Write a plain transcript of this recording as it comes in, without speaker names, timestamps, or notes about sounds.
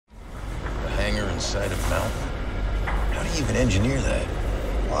inside a mountain? How do you even engineer that?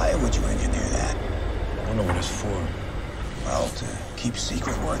 Why would you engineer that? I don't know what it's for. Well, to keep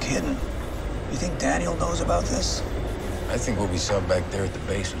secret work hidden. You think Daniel knows about this? I think what we saw back there at the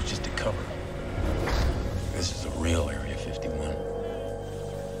base was just a cover. This is a real Area 51.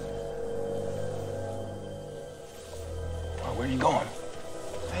 Oh, where are you going?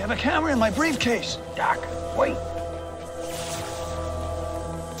 I have a camera in my briefcase. Doc, wait.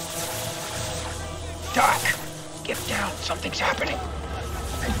 Doc, get down. Something's happening.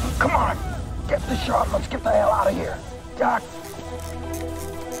 Hey, come on. Get the shot. Let's get the hell out of here. Doc.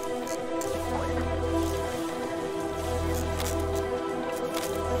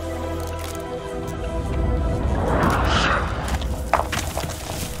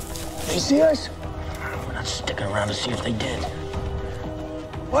 They see us? We're not sticking around to see if they did.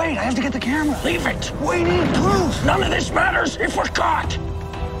 Wait, I have to get the camera. Leave it. We need proof. None of this matters if we're caught.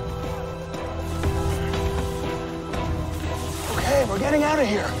 Okay, we're getting out of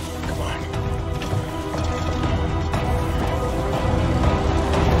here. Come on.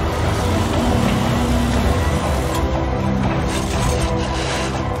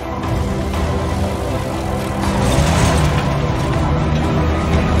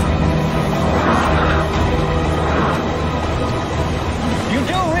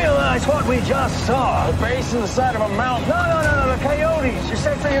 What we just saw. The base in the side of a mountain. No, the coyotes. You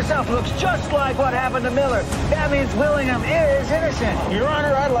said so yourself. It looks just like what happened to Miller. That means Willingham is innocent. Your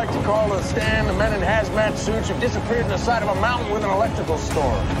Honor, I'd like to call to the stand the men in hazmat suits who disappeared in the side of a mountain with an electrical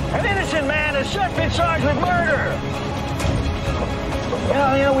store. An innocent man has just been charged with murder.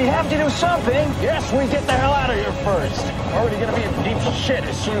 Well, we have to do something. Yes, we get the hell out of here first. We're already gonna be in deep shit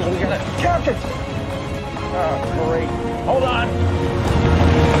as soon as we get it. Captain! Oh, great. Hold on.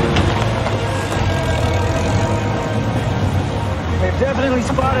 They've definitely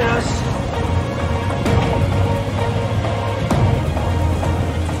spotted us.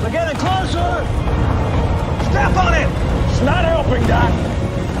 We're getting closer. Step on it. It's not helping, Doc.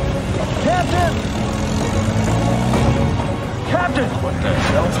 Captain! Captain! What the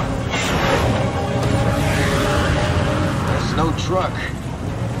hell? There's no truck.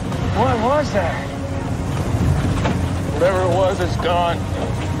 What was that? Whatever it was, it's gone.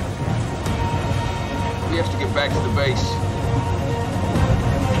 We have to get back to the base.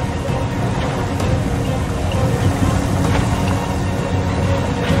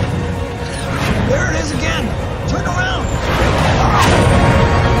 There it is again! Turn around!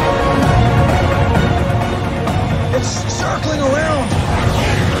 It's circling around!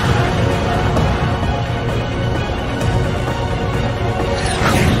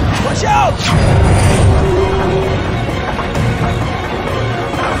 Watch out!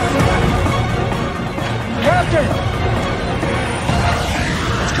 Captain!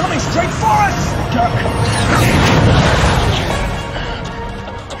 It's coming straight for us! Duck!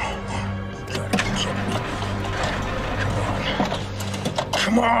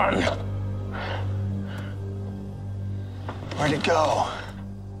 Come on. Where'd it go?